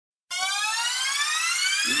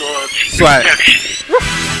Swag.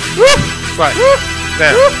 Swag.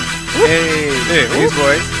 Damn. Hey. Hey, these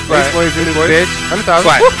boys. These boys in this bitch. 100,000.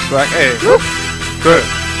 Swag. Swag. Hey. Good.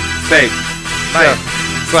 Steak. Nice.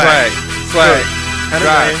 Swag. Swag.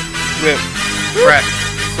 Drive. Whip. Crack.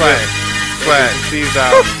 Swag. Swag. Steezed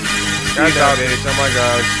out. Steezed out, bitch. Oh my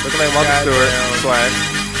gosh. Looking like Martha Stewart. Swag.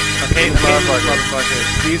 Hate motherfucker.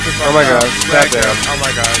 Oh my gosh. Goddamn. Oh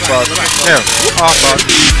my gosh. Damn. Off fuck.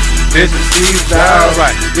 Bitch, I'm Steezed out.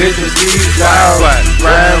 Bitch, I'm Steezed out. Riding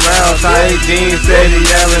around tight jeans, steady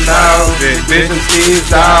yelling out. Bitch, I'm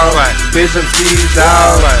Steezed out. Bitch, I'm Steezed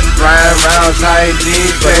out. Riding around tight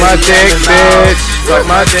jeans, steady yelling out. Suck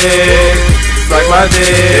my dick. Suck my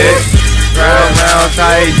dick. Riding around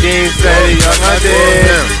tight jeans, steady on my dick.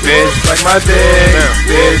 Bitch, suck my dick.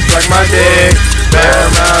 Bitch, suck my dick. Riding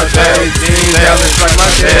around tight jeans, yelling, suck my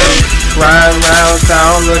dick. Riding around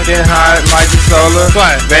town looking hot like a solar.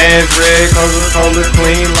 Vans red, Coca-Cola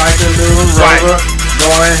clean like a new Rover.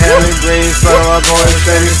 Going ham and green, so my boys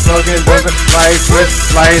steady smoking different. Light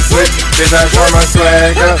switch, bitch I pour my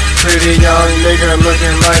swag up. Pretty young nigga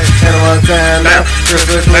looking like Hannah Montana.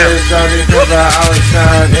 Crystal clear, shawty, cause I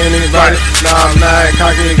outshine anybody. Nah, I'm not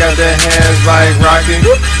cocky, got the hands like Rocky.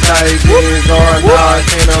 Tight jeans on, nah,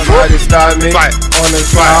 can't nobody stop me. On the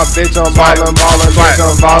spot, bitch I'm ballin', bitch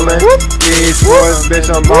I'm ballin'. These boys, bitch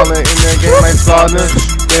I'm ballin' in the game like Spalding.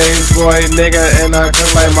 James boy nigga and I cook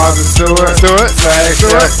like Martha Stewart. Swag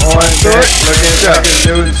chef on deck, looking like a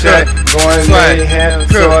new check. Going mayhem,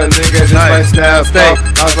 short nigga just like snap steak.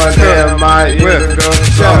 I was like damn my ears go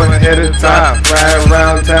show hit the top. Ride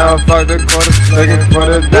around town, fuck the quarter, looking for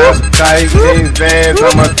the dust. Tight jeans, Vans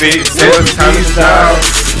on my feet, bitch I'm Steezed out.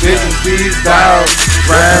 Bitch I'm Steezed out.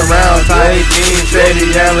 Ride around tight jeans,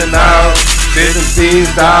 steady yelling out. Bitch I'm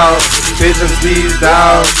Steezed out. Bitch I'm Steezed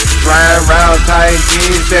out. Riding around tight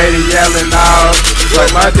jeans, steady yelling out.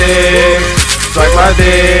 Suck my dick. Suck my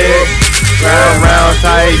dick. Riding around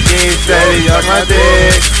tight jeans, steady on my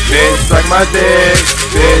dick. Bitch suck my dick.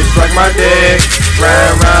 Bitch suck my dick.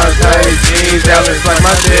 Riding around tight jeans, yelling suck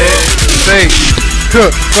my dick. Steak.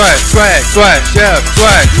 Cook, swag, chef,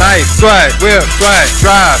 swag, knife, swag, whip, swag,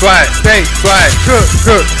 drive, swag, steak, swag, cook,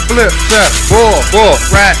 flip, chef, bull,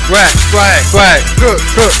 rack, swag, cook,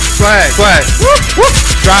 swag, drive, steak, cook,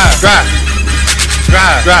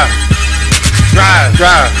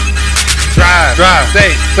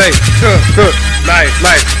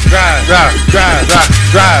 knife, drive,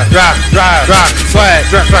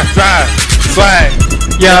 swag,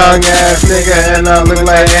 young ass nigga and I look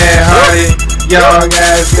like Ed Hardy. Young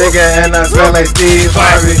ass nigga and I smell like Steve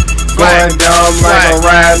Harvey. Going dumb like I'm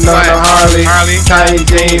riding on a Harley. Tiny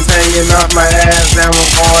jeans hanging off my ass and I'm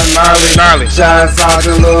going gnarly. Shots out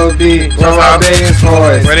to Lil B. Where my biggest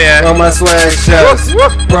boys? Where my swag chefs?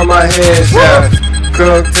 Where my head chefs?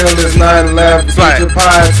 Cook till there's nothing left. Put your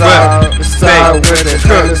pies out. Start with it.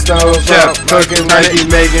 Cook the stove up. Cooking like he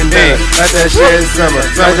making dinner. Let that shit simmer.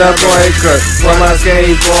 Like that boy cook. For my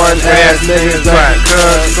skateboard ass niggas that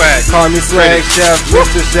cook. Call me swag chef,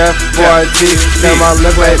 Mr. Chef, boy T. Damn I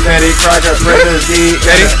look like Betty Crocker, Princess D.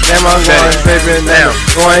 Damn I'm going paper now.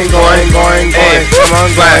 Going. Come on going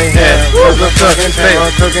ham. What's the cooking? Damn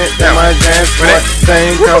I'm cooking. Damn I jam sport.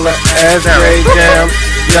 Same color as Kray jam.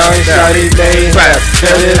 Young shawty they have.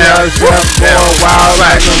 Tell it out, chef, going wild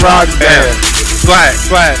like a rock band. Swag,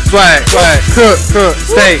 cook,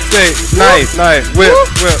 steak, knife, whip,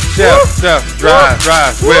 chef,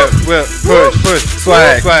 drive, whip, push,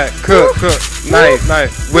 swag, cook,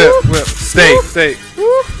 knife, whip, steak,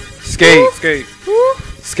 skate,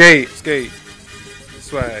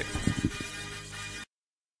 swag.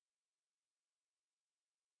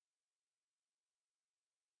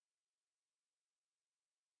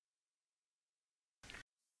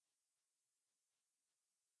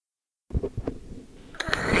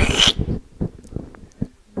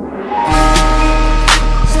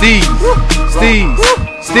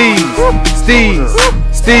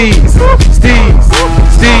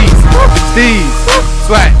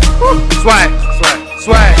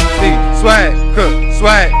 Swag, cook,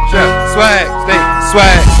 swag, chef, swag, steak,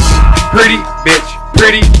 swag. Pretty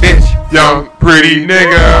bitch, young pretty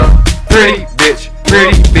nigga. Pretty bitch,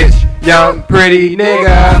 young pretty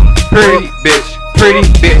nigga. Pretty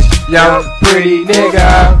bitch, young pretty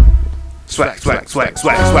nigga. Swag.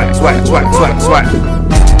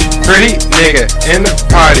 Pretty nigga in the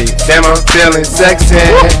party, damn I'm feeling sexy.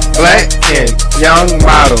 Black and young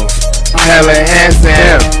model, hella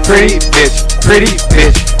handsome. Pretty bitch pretty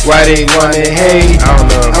bitch. Why they wanna hate? I don't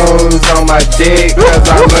know. Hoes on my dick, cause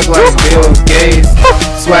I look like Bill Gates.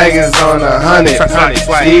 Swaggers on 100,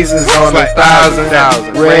 STEEZIN on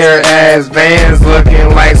 1,000. Rare ass Vans looking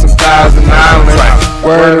like some $1,000.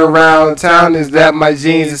 Word around town is that my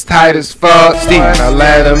jeans is tight as fuck. I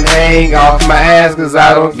let them hang off my ass cause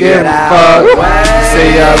I don't give a fuck.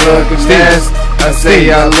 Say y'all look a mess, I say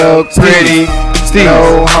y'all look pretty.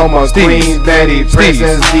 No homo, Queen Betty,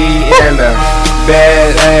 Princess D, and a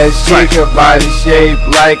badass chick, her body shaped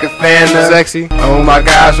like a Fanta. Sexy. Oh my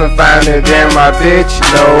gosh, I'm finer than my bitch.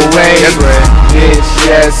 No way. Bitch,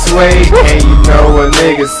 yes, sway. And you know a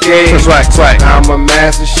nigga skate. I'm a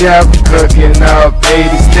master chef, cooking up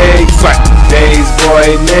 80 steaks. Days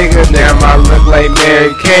boy nigga, damn I look like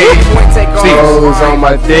Mary Kay. Hoes on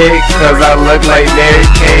my dick, cause I look like Mary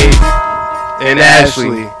Kay. And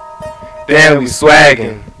Ashley. Damn, we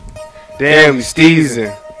swaggin'. Damn, we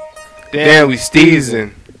steezin'. Damn, we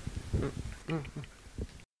steezin'. Oh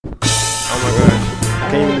my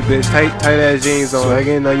gosh. Came in the bitch. Tight ass jeans on.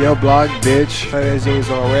 Swaggin' on your block, bitch. Tight ass jeans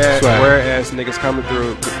on. Rare ass niggas coming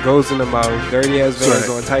through. Goes in the mouth. Dirty ass Vans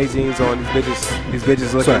on. Tight jeans on. These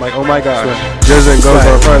bitches looking like, oh my gosh. Jersey goes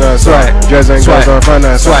on front of us. Jersey goes on front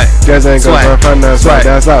of us. Jersey goes on front of us.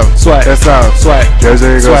 That's out. That's out.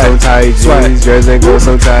 Jersey goes some tight jeans. Jersey goes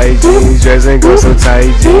some tight jeans. Jersey goes some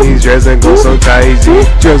tight jeans. Jersey goes some tight jeans.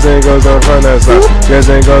 Jersey goes on front of us.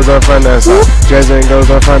 Jersey goes on front of us. Jersey goes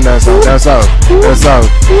on front of us. That's out. That's out.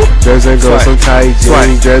 Jersey goes some tight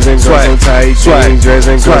jeans. Jersey goes some tight jeans.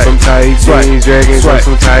 Jersey goes some tight jeans. Jersey goes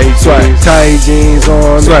some tight jeans. Tight jeans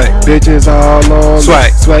on. Bitches all on.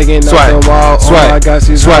 Swagging up the wall. Oh my gosh,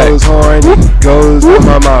 these hoes horny. Goes in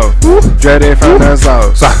my mouth. Dreaded from the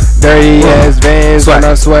south. Dirty ass Vans when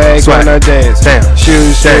I swag, when I dance.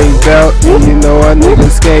 Shoes, string belt, you know a nigga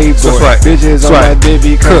skateboard. Bitches on my dick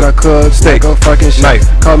because I cook steak. Go fucking shit.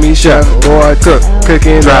 Call me chef or I cook.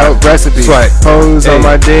 Cooking out recipes. Hoes on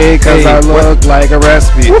my dick cause I look like a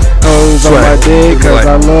recipe. Hoes on my dick cause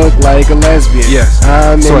I look like a lesbian.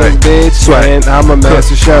 I'm in this bitch and I'm a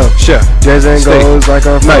master chef. Jersey goes like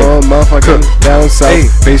a full motherfucker down south.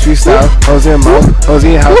 Base freestyle, hoes in mouth, hoes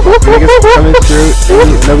in house. Niggas coming through,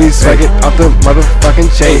 no we swag it off the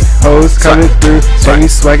motherfucking chain. Hoes coming through, so we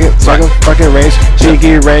swaggin' like a fucking range.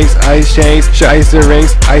 Cheeky rings, ice chains, ice the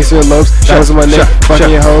rings, ice your lopes. Shows on my neck,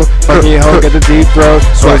 fucking your hoe, get the deep throat.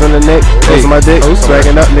 Swords on the neck, hoes on my dick,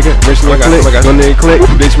 swaggin' up, nigga, bitch no click, no nigga click,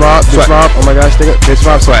 bitch mob, oh my gosh, nigga, bitch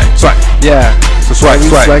mob, swag, yeah. So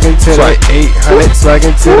swaggin' to the 800,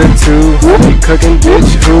 swaggin' to the 200, cooking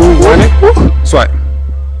bitch, who want it? Swag.